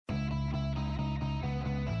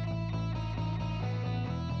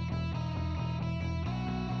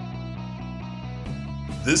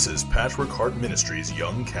This is Patchwork Heart Ministries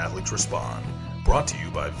Young Catholics Respond, brought to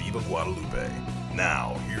you by Viva Guadalupe.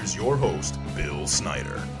 Now, here's your host, Bill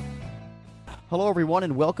Snyder. Hello, everyone,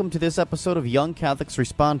 and welcome to this episode of Young Catholics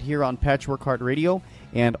Respond here on Patchwork Heart Radio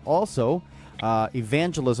and also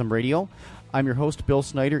Evangelism Radio. I'm your host, Bill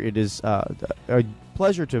Snyder. It is a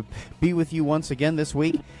pleasure to be with you once again this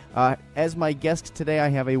week. As my guest today, I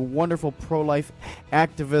have a wonderful pro-life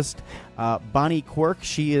activist, Bonnie Quirke.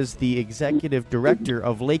 She is the executive director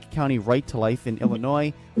of Lake County Right to Life in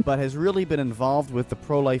Illinois, but has really been involved with the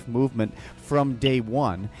pro-life movement from day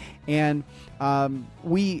one. And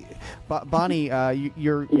Bonnie,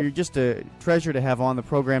 you're just a treasure to have on the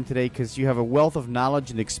program today because you have a wealth of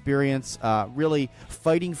knowledge and experience, really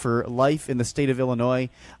fighting for life in the state of Illinois,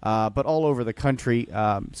 but all over the country.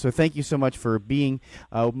 So thank you so much for being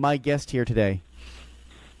my guest here today.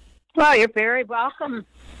 Well, you're very welcome.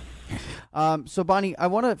 So, Bonnie, I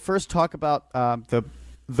want to first talk about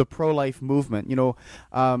the pro-life movement. You know,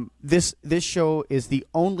 this show is the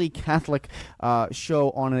only Catholic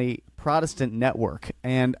show on a Protestant network,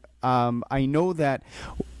 and I know that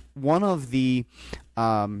one of the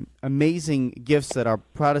amazing gifts that our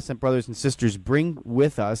Protestant brothers and sisters bring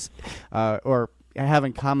with us, or have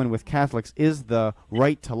in common with Catholics, is the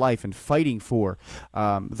right to life and fighting for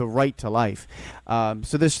the right to life.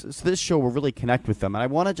 So this show will really connect with them. And I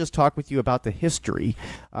want to just talk with you about the history.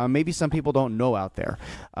 Maybe some people don't know out there,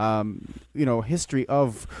 history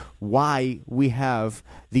of why we have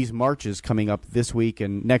these marches coming up this week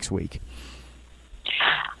and next week.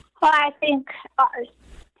 Well, I think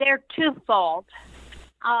they're twofold.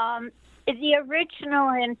 The original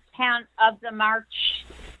intent of the march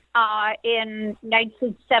in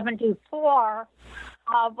 1974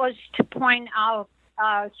 was to point out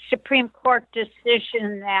a Supreme Court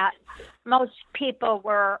decision that most people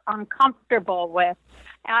were uncomfortable with.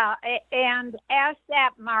 And as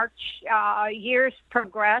that march years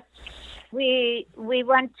progressed, we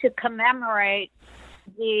went to commemorate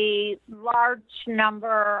the large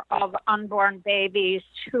number of unborn babies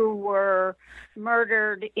who were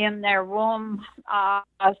murdered in their womb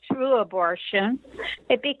through abortion.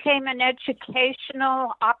 It became an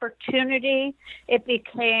educational opportunity. It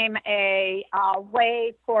became a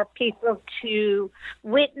way for people to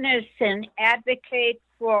witness and advocate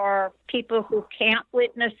for people who can't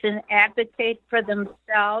witness and advocate for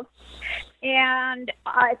themselves. And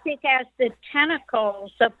I think as the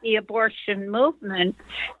tentacles of the abortion movement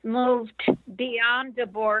moved beyond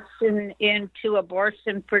abortion into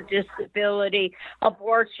abortion for disability,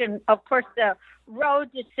 abortion, of course, the Roe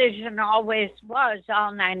decision always was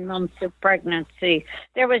all 9 months of pregnancy.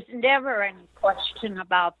 There was never any question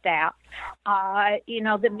about that.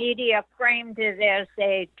 The media framed it as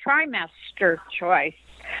a trimester choice.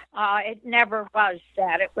 It never was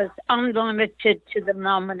that. It was unlimited to the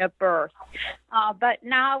moment of birth. But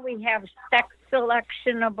now we have sex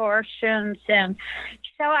selection abortions. And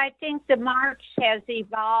so I think the march has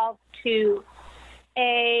evolved to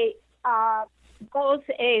both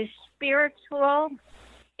a spiritual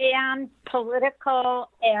and political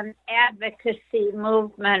and advocacy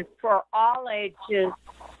movement for all ages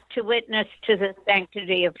to witness to the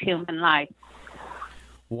sanctity of human life.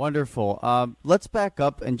 Wonderful. Let's back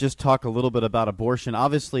up and just talk a little bit about abortion.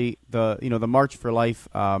 Obviously, the March for Life,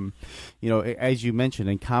 as you mentioned,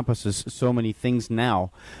 encompasses so many things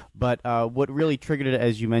now. But what really triggered it,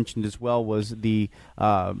 as you mentioned as well, was the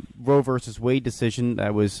Roe versus Wade decision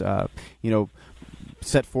that was,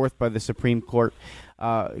 set forth by the Supreme Court.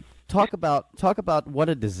 Talk about what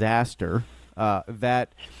a disaster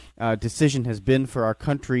that decision has been for our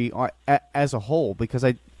country as a whole, because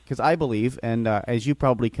I believe, and as you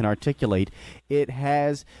probably can articulate, it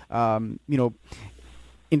has,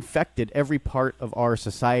 infected every part of our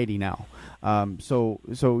society now. So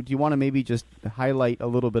do you want to maybe just highlight a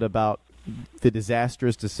little bit about the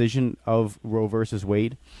disastrous decision of Roe versus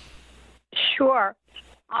Wade? Sure.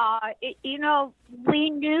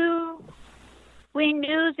 We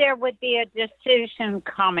knew there would be a decision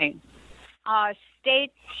coming.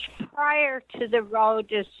 States prior to the Roe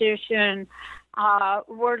decision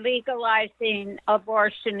were legalizing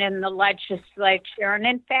abortion in the legislature. And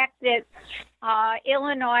in fact,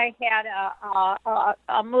 Illinois had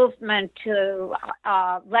a movement to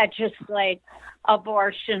legislate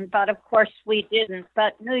abortion, but of course we didn't.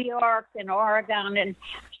 But New York and Oregon and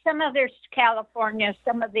California,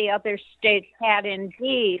 some of the other states had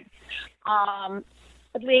indeed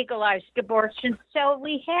legalized abortion. So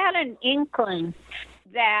we had an inkling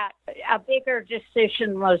that a bigger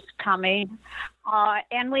decision was coming.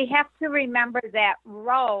 And we have to remember that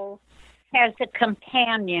Roe has a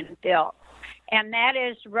companion bill, and that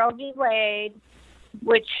is Roe v. Wade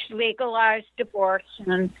which legalized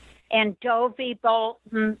abortion, and Doe v.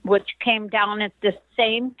 Bolton, which came down at the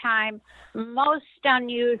same time. Most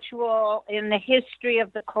unusual in the history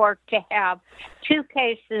of the court to have two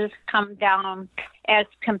cases come down as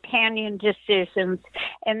companion decisions.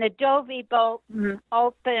 And the Doe v. Bolton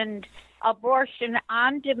opened abortion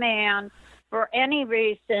on demand for any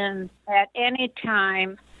reason at any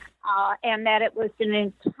time, and that it was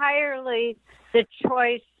entirely the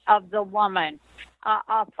choice of the woman.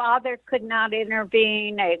 A father could not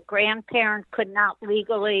intervene. A grandparent could not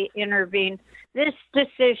legally intervene. This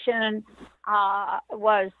decision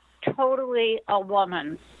was totally a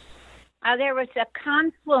woman's. There was a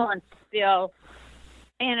confluence bill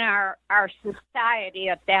in our society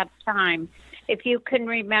at that time. If you can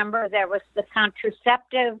remember, there was the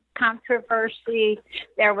contraceptive controversy,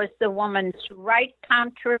 there was the woman's right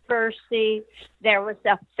controversy, there was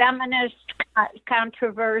a feminist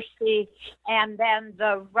controversy, and then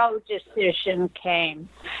the Roe decision came.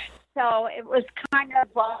 So it was kind of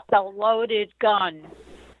like a loaded gun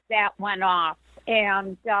that went off.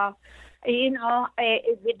 And, the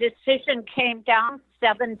decision came down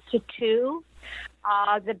 7-2.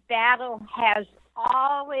 The battle has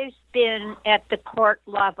always been at the court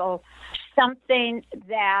level something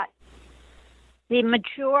that the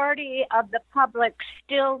majority of the public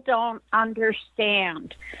still don't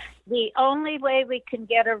understand. The only way we can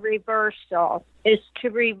get a reversal is to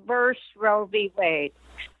reverse Roe v. Wade.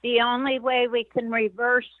 The only way we can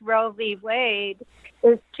reverse Roe v. Wade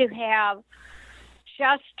is to have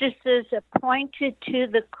justices appointed to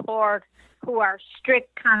the court who are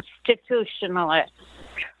strict constitutionalists,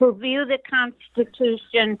 who view the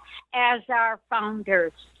Constitution as our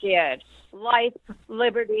founders did, life,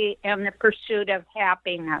 liberty, and the pursuit of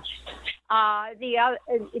happiness.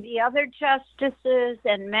 The other justices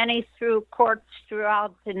and many through courts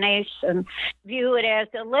throughout the nation view it as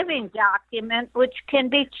a living document which can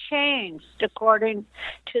be changed according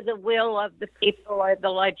to the will of the people or the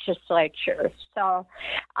legislature. So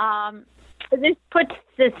this puts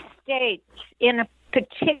the states in a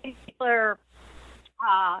particular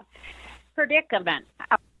predicament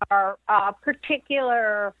or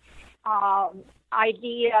particular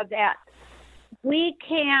idea that we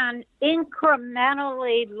can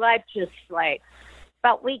incrementally legislate,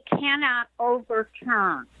 but we cannot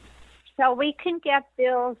overturn. So we can get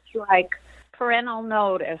bills like parental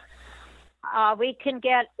notice. We can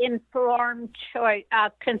get informed choice,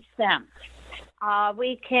 consent.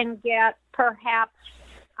 We can get perhaps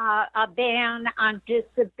a ban on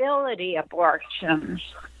disability abortions.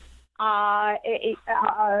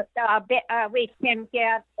 We can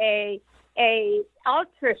get a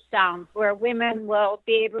ultrasound where women will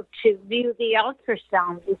be able to view the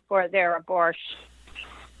ultrasound before their abortion.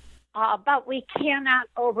 But we cannot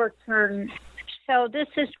overturn. So this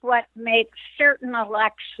is what makes certain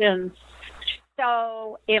elections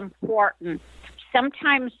so important.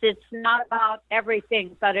 Sometimes it's not about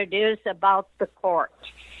everything, but it is about the court.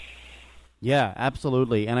 Yeah,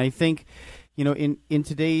 absolutely. And I think, in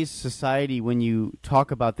today's society, when you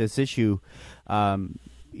talk about this issue,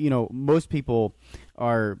 most people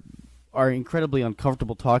are incredibly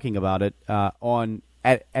uncomfortable talking about it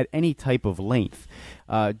at any type of length.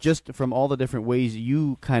 Just from all the different ways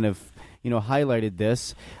you kind of highlighted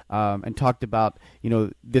this and talked about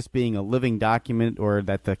this being a living document, or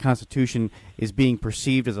that the Constitution is being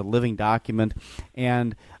perceived as a living document,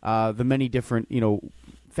 and the many different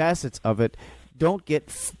facets of it don't get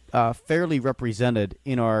fairly represented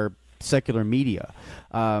in our secular media.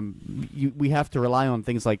 We have to rely on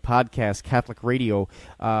things like podcasts, Catholic radio,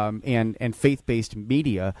 and faith-based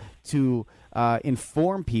media to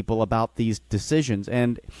inform people about these decisions.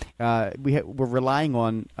 And we're relying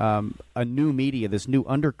on a new media, this new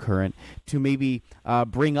undercurrent, to maybe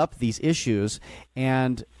bring up these issues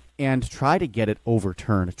and try to get it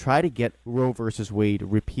overturned, try to get Roe versus Wade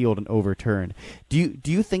repealed and overturned. Do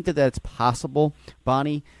you think that that's possible,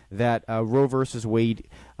 Bonnie, that Roe versus Wade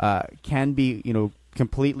can be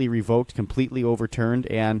completely revoked, completely overturned,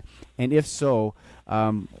 and if so,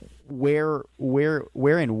 where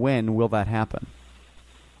and when will that happen?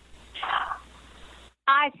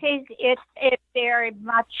 I think it very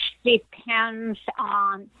much depends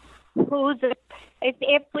on who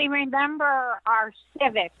if we remember our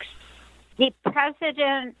civics, the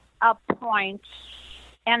president appoints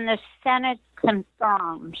and the Senate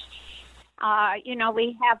confirms.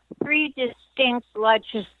 We have three distinct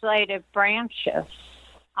legislative branches.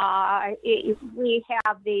 We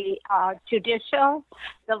have the judicial,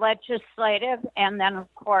 the legislative, and then,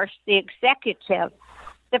 of course, the executive.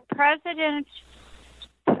 The president's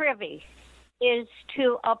privy is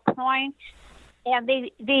to appoint And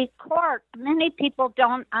the court, many people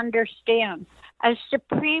don't understand. A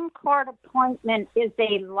Supreme Court appointment is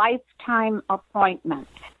a lifetime appointment.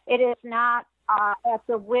 It is not at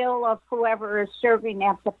the will of whoever is serving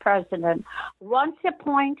as the president. Once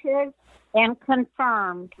appointed and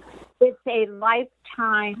confirmed, it's a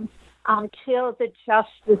lifetime until the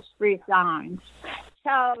justice resigns.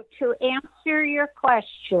 So to answer your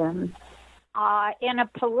question, in a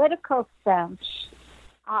political sense,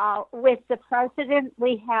 with the president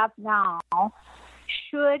we have now,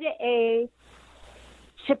 should a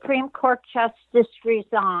Supreme Court justice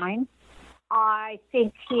resign, I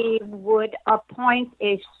think he would appoint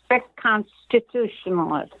a strict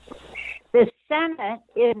constitutionalist. The Senate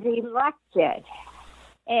is elected,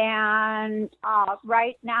 and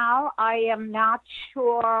right now I am not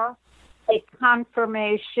sure a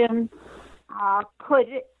confirmation could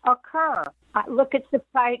occur. Look at the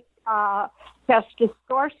fight Justice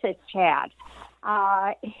Gorsuch had.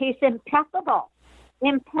 He's impeccable.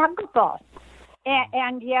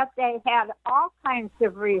 And yet they had all kinds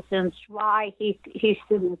of reasons why he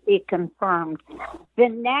shouldn't be confirmed. The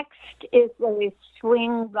next is a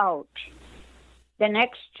swing vote. The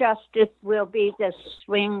next justice will be the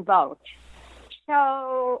swing vote.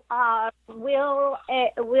 So will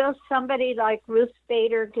somebody like Ruth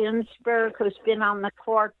Bader Ginsburg, who's been on the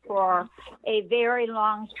court for a very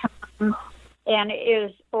long time and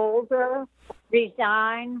is older,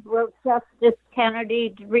 resign? Will Justice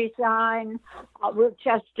Kennedy resign? Will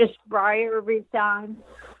Justice Breyer resign?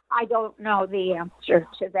 I don't know the answer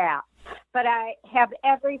to that. But I have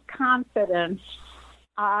every confidence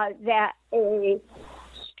that a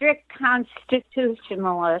strict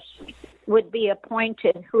constitutionalist would be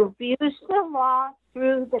appointed who views the law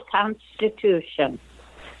through the Constitution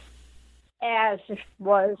as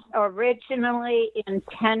was originally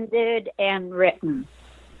intended and written.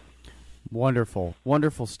 Wonderful,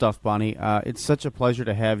 wonderful stuff, Bonnie. It's such a pleasure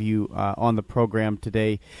to have you on the program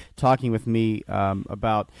today, talking with me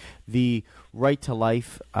about the right to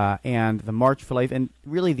life and the March for Life, and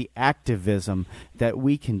really the activism that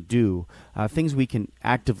we can do, things we can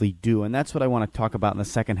actively do. And that's what I want to talk about in the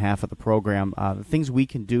second half of the program, the things we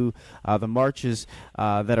can do, the marches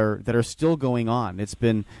that are still going on. It's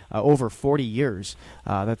been over 40 years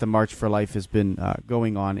that the March for Life has been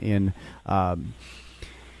going on in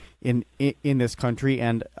this country,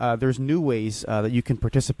 and there's new ways that you can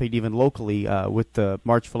participate even locally with the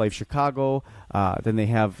March for Life Chicago. Then they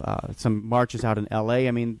have some marches out in L.A.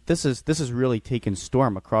 I mean, this is really taken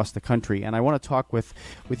storm across the country, and I want to talk with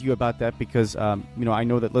you about that because I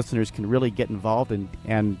know that listeners can really get involved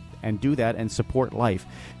and do that and support life.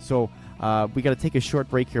 So we got to take a short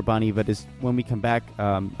break here, Bonnie. But when we come back,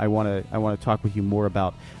 I want to talk with you more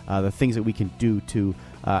about the things that we can do to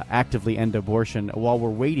actively end abortion while we're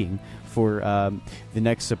waiting for the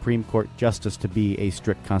next Supreme Court justice to be a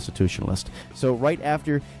strict constitutionalist. So right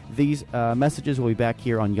after these messages, we'll be back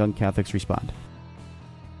here on Young Catholics Respond.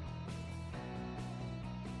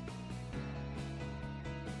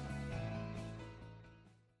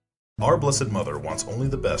 Our Blessed Mother wants only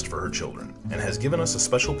the best for her children and has given us a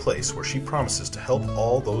special place where she promises to help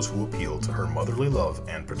all those who appeal to her motherly love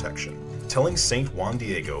and protection. Telling Saint Juan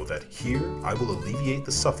Diego that here I will alleviate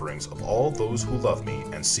the sufferings of all those who love me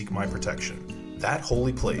and seek my protection. That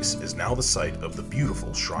holy place is now the site of the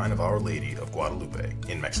beautiful Shrine of Our Lady of Guadalupe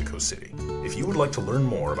in Mexico City. If you would like to learn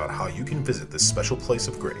more about how you can visit this special place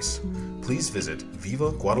of grace, please visit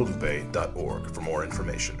vivaguadalupe.org for more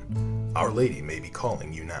information. Our Lady may be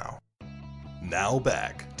calling you now. Now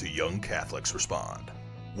back to Young Catholics Respond.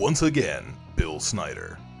 Once again, Bill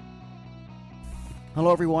Snyder.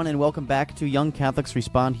 Hello, everyone, and welcome back to Young Catholics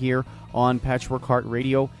Respond here on Patchwork Heart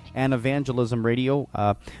Radio and Evangelism Radio.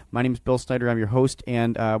 My name is Bill Snyder. I'm your host,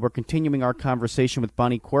 and we're continuing our conversation with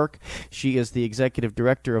Bonnie Quirke. She is the executive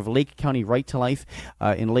director of Lake County Right to Life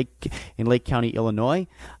in Lake County, Illinois.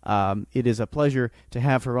 It is a pleasure to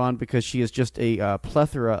have her on because she is just a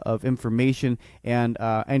plethora of information and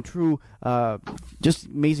true, just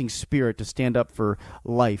amazing spirit to stand up for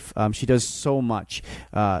life. She does so much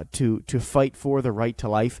to fight for the right to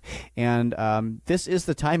life, and this is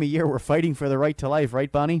the time of year we're fighting for the right to life,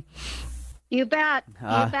 right, Bonnie? You bet.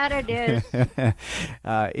 You bet it is.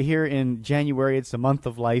 Here in January, it's the month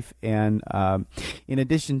of life, and in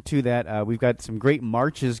addition to that, we've got some great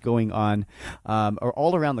marches going on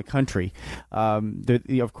all around the country.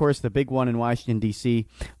 Of course, the big one in Washington, D.C.,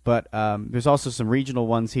 but there's also some regional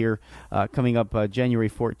ones here coming up. January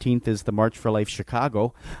 14th is the March for Life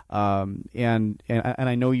Chicago, and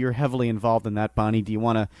I know you're heavily involved in that, Bonnie. Do you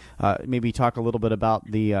want to maybe talk a little bit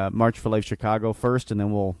about the March for Life Chicago first, and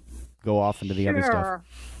then we'll go off into the other stuff?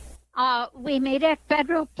 We meet at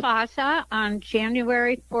Federal Plaza on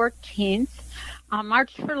January 14th.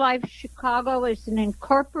 March for Life Chicago is an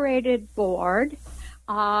incorporated board,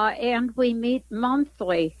 and we meet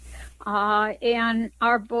monthly. And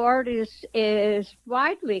our board is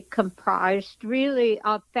widely comprised, really,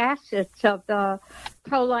 of facets of the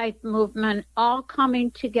pro-life movement, all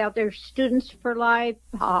coming together. Students for Life,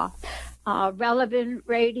 Relevant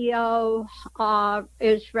Radio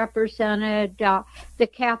is represented, the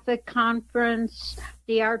Catholic Conference,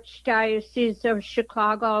 the Archdiocese of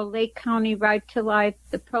Chicago, Lake County Right to Life,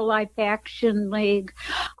 the Pro-Life Action League,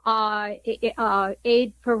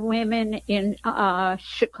 Aid for Women in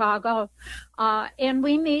Chicago, and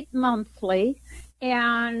we meet monthly.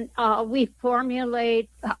 And we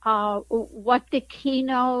formulate what the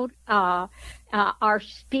keynote, our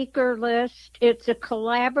speaker list. It's a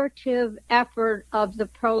collaborative effort of the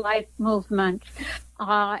pro-life movement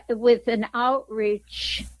with an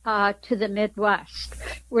outreach to the Midwest.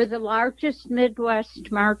 We're the largest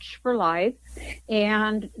Midwest March for Life,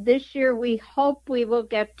 and this year we hope we will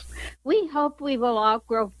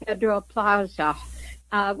outgrow Federal Plaza,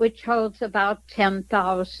 which holds about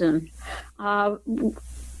 10,000.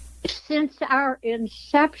 Since our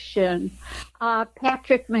inception,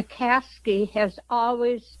 Patrick McCaskey has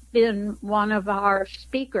always been one of our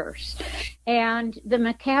speakers. And the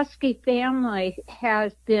McCaskey family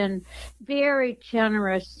has been very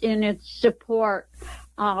generous in its support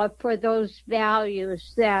for those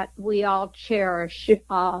values that we all cherish,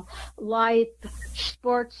 life,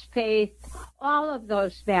 sports, faith, all of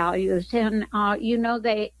those values. And,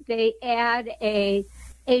 they add a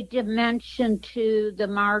dimension to the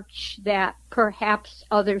march that perhaps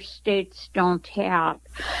other states don't have.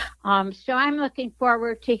 So I'm looking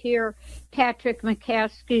forward to hear Patrick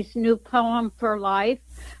McCaskey's new poem for life.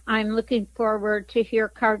 I'm looking forward to hear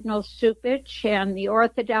Cardinal Supich and the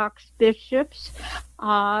Orthodox bishops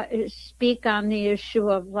speak on the issue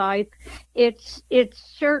of life. It's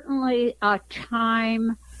certainly a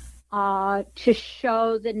time to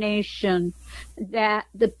show the nation that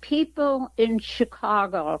the people in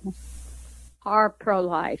Chicago are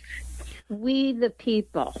pro-life. We, the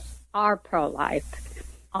people, are pro-life.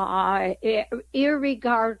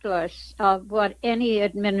 Irregardless of what any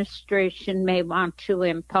administration may want to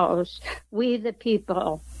impose, we, the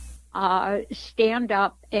people, stand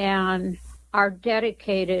up and are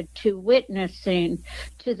dedicated to witnessing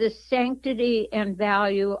to the sanctity and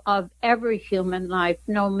value of every human life,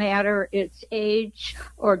 no matter its age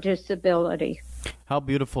or disability. How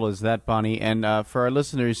beautiful is that, Bonnie? And for our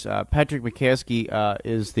listeners, Patrick McCaskey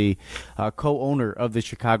is the co-owner of the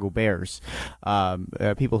Chicago Bears.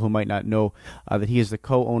 People who might not know that he is the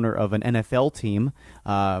co-owner of an NFL team.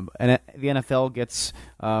 And the NFL gets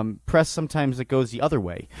press sometimes that goes the other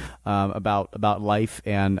way about life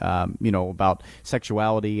and about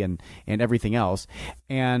sexuality and everything else.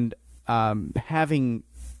 And having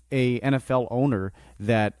a NFL owner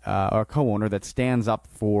that or co-owner that stands up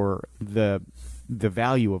for the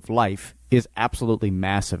value of life is absolutely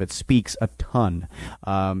massive. It speaks a ton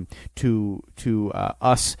to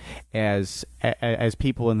us as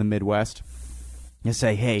people in the Midwest. And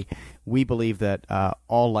say, hey, we believe that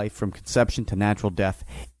all life from conception to natural death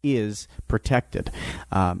is protected,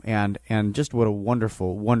 and just what a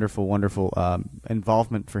wonderful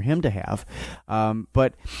involvement for him to have.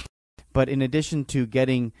 But in addition to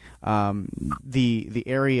getting the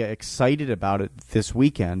area excited about it this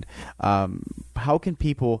weekend, how can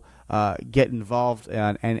people get involved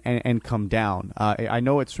and come down? I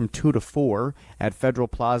know it's from 2 to 4 at Federal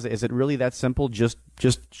Plaza. Is it really that simple? Just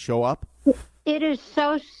show up? It is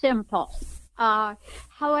so simple.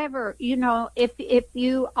 However, if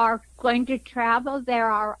you are going to travel,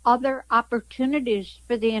 there are other opportunities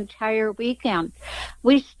for the entire weekend.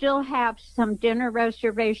 We still have some dinner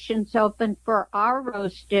reservations open for our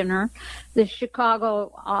roast dinner, the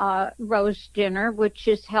Chicago roast dinner, which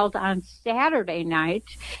is held on Saturday night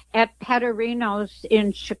at Petterino's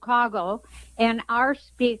in Chicago. And our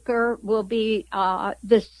speaker will be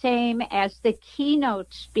the same as the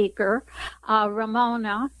keynote speaker,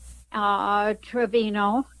 Ramona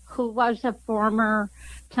Trevino, who was a former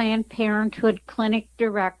Planned Parenthood clinic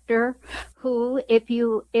director, who, if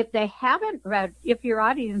your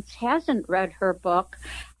audience hasn't read her book,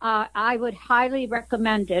 I would highly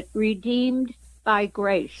recommend it. Redeemed by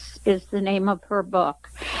Grace is the name of her book.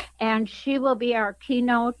 and she will be our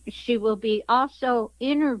keynote. She will be also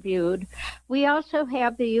interviewed. We also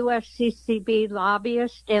have the USCCB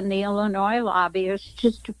lobbyist and the Illinois lobbyist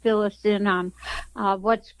just to fill us in on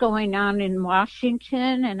what's going on in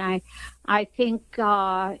Washington. And I think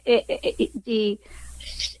the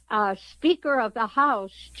Speaker of the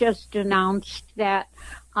House just announced that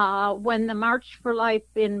when the March for Life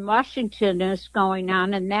in Washington is going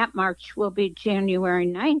on, and that march will be January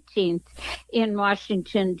 19th in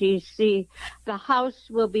Washington, D.C., the House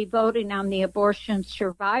will be voting on the abortion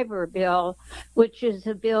survivor bill, which is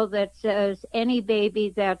a bill that says any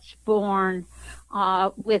baby that's born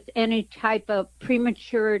with any type of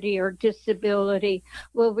prematurity or disability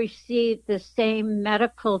will receive the same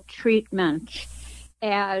medical treatment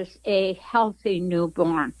as a healthy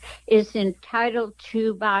newborn, is entitled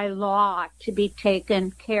to by law to be taken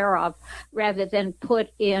care of rather than put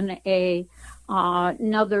in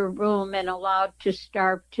another room and allowed to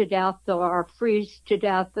starve to death or freeze to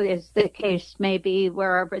death, as the case may be,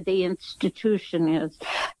 wherever the institution is.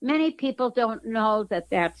 Many people don't know that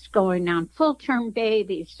that's going on. Full-term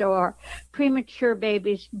babies or premature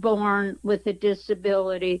babies born with a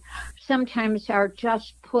disability sometimes are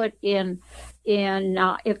just put in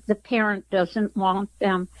if the parent doesn't want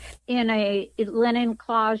them, in a linen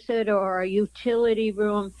closet or a utility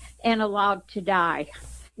room and allowed to die.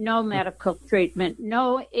 No medical treatment,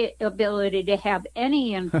 no ability to have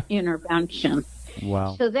any intervention.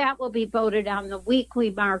 Wow. So that will be voted on the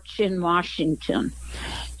weekly march in Washington.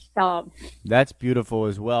 So that's beautiful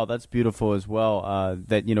as well. That we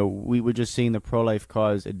were just seeing the pro-life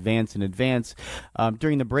cause advance and advance.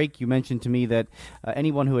 During the break, you mentioned to me that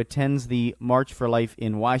anyone who attends the March for Life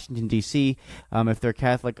in Washington, D.C., if they're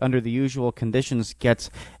Catholic, under the usual conditions, gets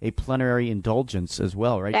a plenary indulgence as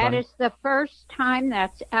well, right, that Bonnie? is the first time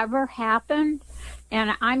that's ever happened,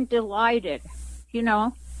 and I'm delighted.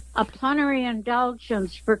 A plenary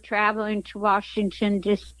indulgence for traveling to Washington,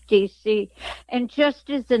 D.C. And just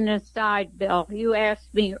as an aside, Bill, you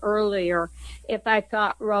asked me earlier if I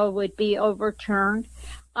thought Roe would be overturned.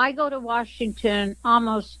 I go to Washington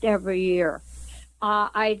almost every year.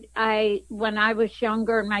 When I was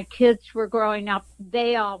younger and my kids were growing up,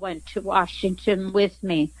 they all went to Washington with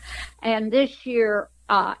me. And this year,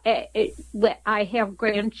 I have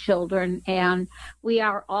grandchildren, and we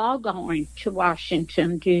are all going to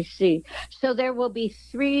Washington, D.C. So there will be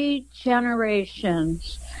 3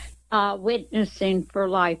 generations witnessing for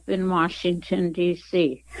life in Washington,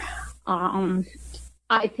 D.C.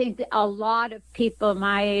 I think a lot of people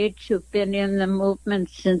my age who've been in the movement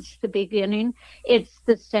since the beginning, it's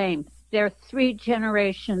the same. There are 3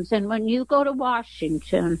 generations. And when you go to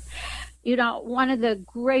Washington, one of the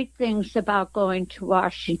great things about going to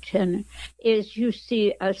Washington is you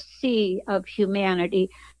see a sea of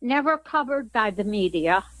humanity, never covered by the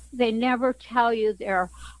media. They never tell you there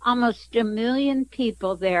are almost 1 million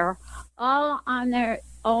people there, all on their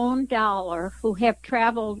own dollar, who have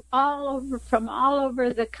traveled from all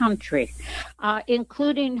over the country,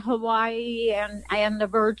 including Hawaii and the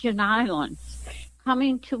Virgin Islands,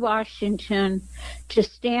 coming to Washington to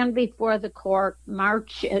stand before the court.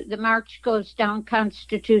 The march goes down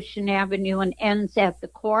Constitution Avenue and ends at the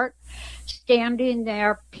court, standing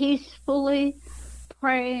there peacefully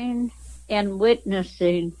praying and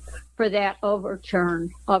witnessing for that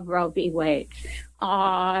overturn of Roe v. Wade.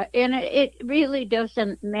 And it really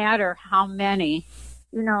doesn't matter how many.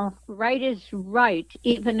 Right is right,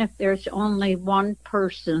 even if there's only one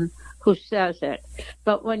person who says it.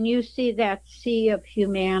 But when you see that sea of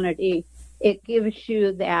humanity, it gives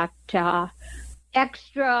you that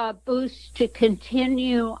extra boost to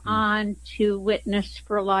continue on to witness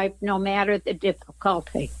for life, no matter the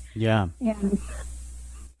difficulty. Yeah.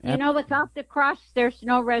 And without the cross, there's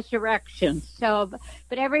no resurrection. So,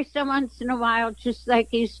 but every so once in a while, just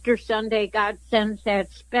like Easter Sunday, God sends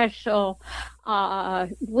that special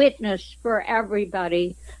witness for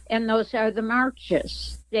everybody. And those are the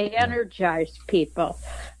marches. They energize people.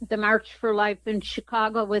 The March for Life in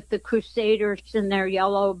Chicago with the Crusaders and their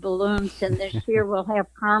yellow balloons. And this year we'll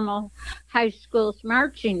have Carmel High School's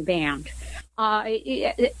marching band.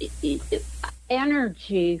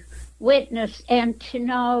 Energy, witness, and to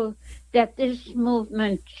know that this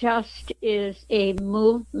movement just is a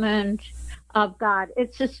movement of God.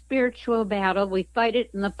 It's a spiritual battle. We fight it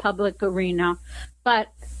in the public arena, but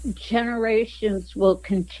generations will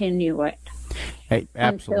continue it. Hey,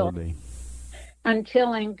 absolutely.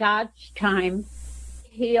 Until in God's time,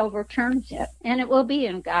 he overturns it, and it will be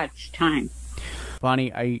in God's time.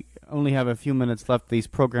 Bonnie, only have a few minutes left. These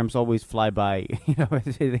programs always fly by.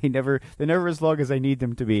 They're never as long as I need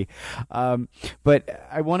them to be. But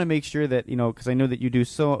I want to make sure that, because I know that you do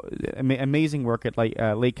so amazing work at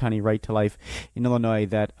Lake County Right to Life in Illinois,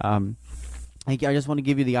 that I just want to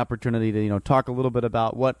give you the opportunity to, talk a little bit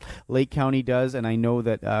about what Lake County does, and I know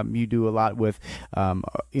that you do a lot with,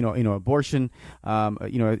 abortion,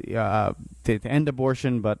 to end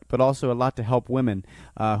abortion, but also a lot to help women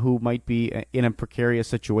who might be in a precarious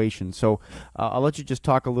situation. So I'll let you just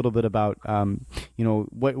talk a little bit about,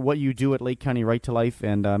 what you do at Lake County Right to Life,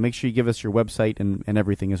 and make sure you give us your website and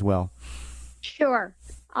everything as well. Sure.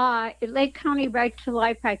 Lake County Right to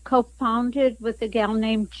Life, I co-founded with a gal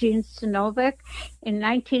named Jean Sinovic. In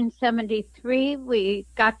 1973, we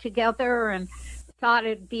got together and thought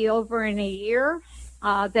it'd be over in a year,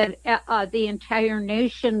 that the entire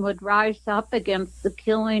nation would rise up against the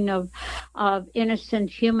killing of innocent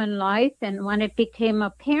human life. And when it became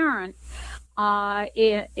apparent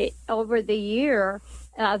over the year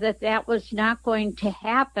that was not going to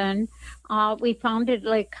happen, we founded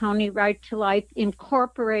Lake County Right to Life,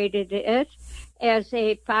 incorporated it as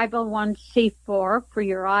a 501c4 for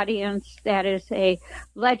your audience. That is a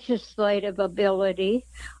legislative ability,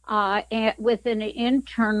 and with an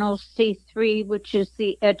internal C3, which is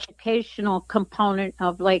the educational component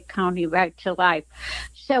of Lake County Right to Life.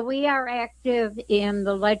 So we are active in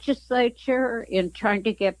the legislature in trying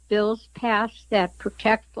to get bills passed that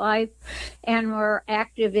protect life, and we're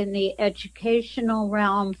active in the educational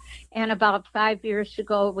realm. And about 5 years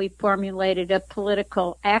ago, we formulated a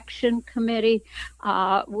political action committee,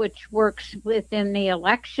 which works within the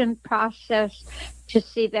election process to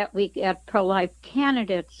see that we get pro-life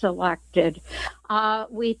candidates elected.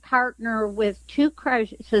 We partner with 2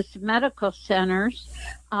 crisis medical centers.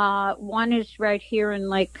 One is right here in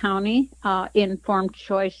Lake County, Informed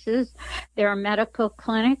Choices. They're a medical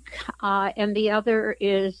clinic, and the other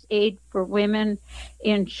is Aid for Women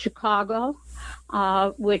in Chicago,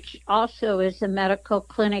 which also is a medical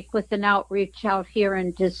clinic with an outreach out here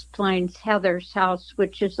in Des Plaines, Heather's House,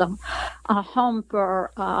 which is a home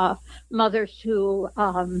for mothers who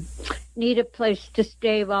need a place to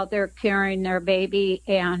stay while they're carrying their baby,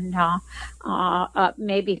 and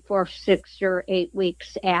maybe for 6 or 8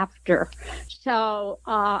 weeks after. So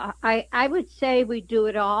I would say we do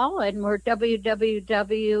it all, and we're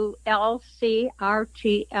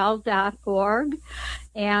www.lcrtl.org.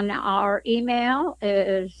 And our email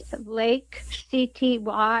is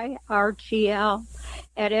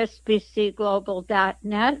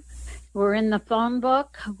lakectyrgl@sbcglobal.net. We're in the phone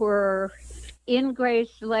book. We're in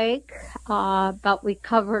Grace Lake, but we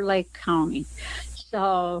cover Lake County.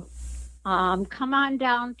 So come on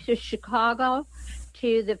down to Chicago,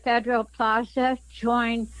 to the Federal Plaza.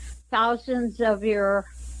 Join thousands of your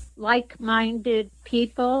like-minded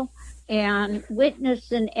people and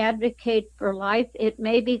witness and advocate for life. It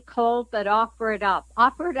may be cold, but offer it up.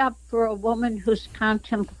 Offer it up for a woman who's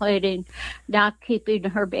contemplating not keeping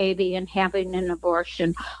her baby and having an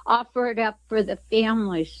abortion. Offer it up for the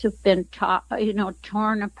families who've been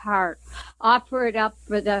torn apart. Offer it up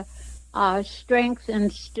for the strength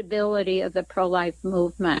and stability of the pro-life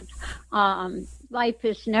movement. Life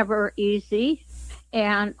is never easy,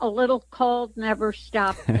 and a little cold never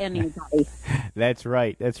stopped anybody. That's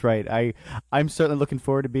right. I'm certainly looking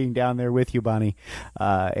forward to being down there with you, Bonnie,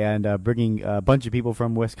 and bringing a bunch of people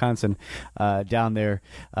from Wisconsin down there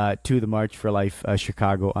to the March for Life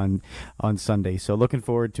Chicago on Sunday. So looking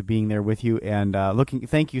forward to being there with you, and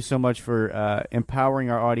thank you so much for empowering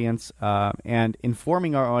our audience and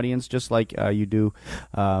informing our audience, just like you do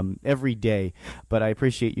every day. But I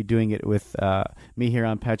appreciate you doing it with me here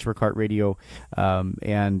on Patchwork Heart Radio,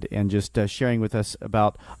 and just sharing with us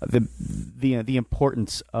about the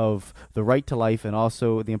importance of the right to life, and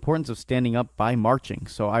also the importance of standing up by marching.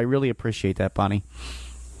 So I really appreciate that, Bonnie.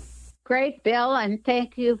 Great, Bill, and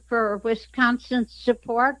thank you for Wisconsin's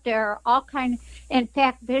support. There are all kinds. In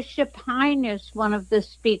fact, Bishop Hine is one of the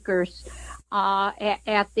speakers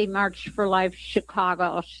at the March for Life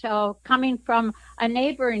Chicago. So coming from a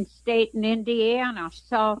neighboring state in Indiana.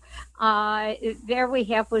 So there we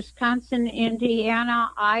have Wisconsin,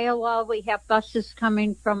 Indiana, Iowa. We have buses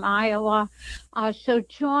coming from Iowa. So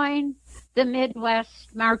join the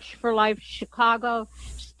Midwest March for Life Chicago.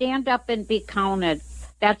 Stand up and be counted.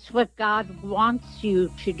 That's what God wants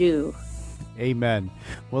you to do. Amen.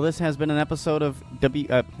 Well, this has been an episode of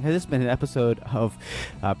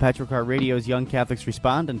Patchwork Heart Radio's Young Catholics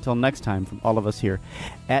Respond. Until next time, from all of us here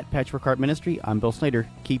at Patchwork Heart Ministry, I'm Bill Snyder.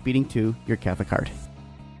 Keep beating to your Catholic heart.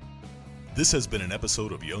 This has been an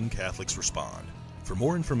episode of Young Catholics Respond. For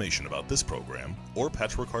more information about this program or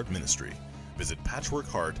Patchwork Heart Ministry, visit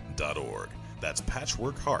patchworkheart.org. That's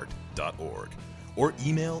patchworkheart.org. Or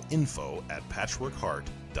email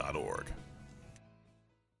info@patchworkheart.org.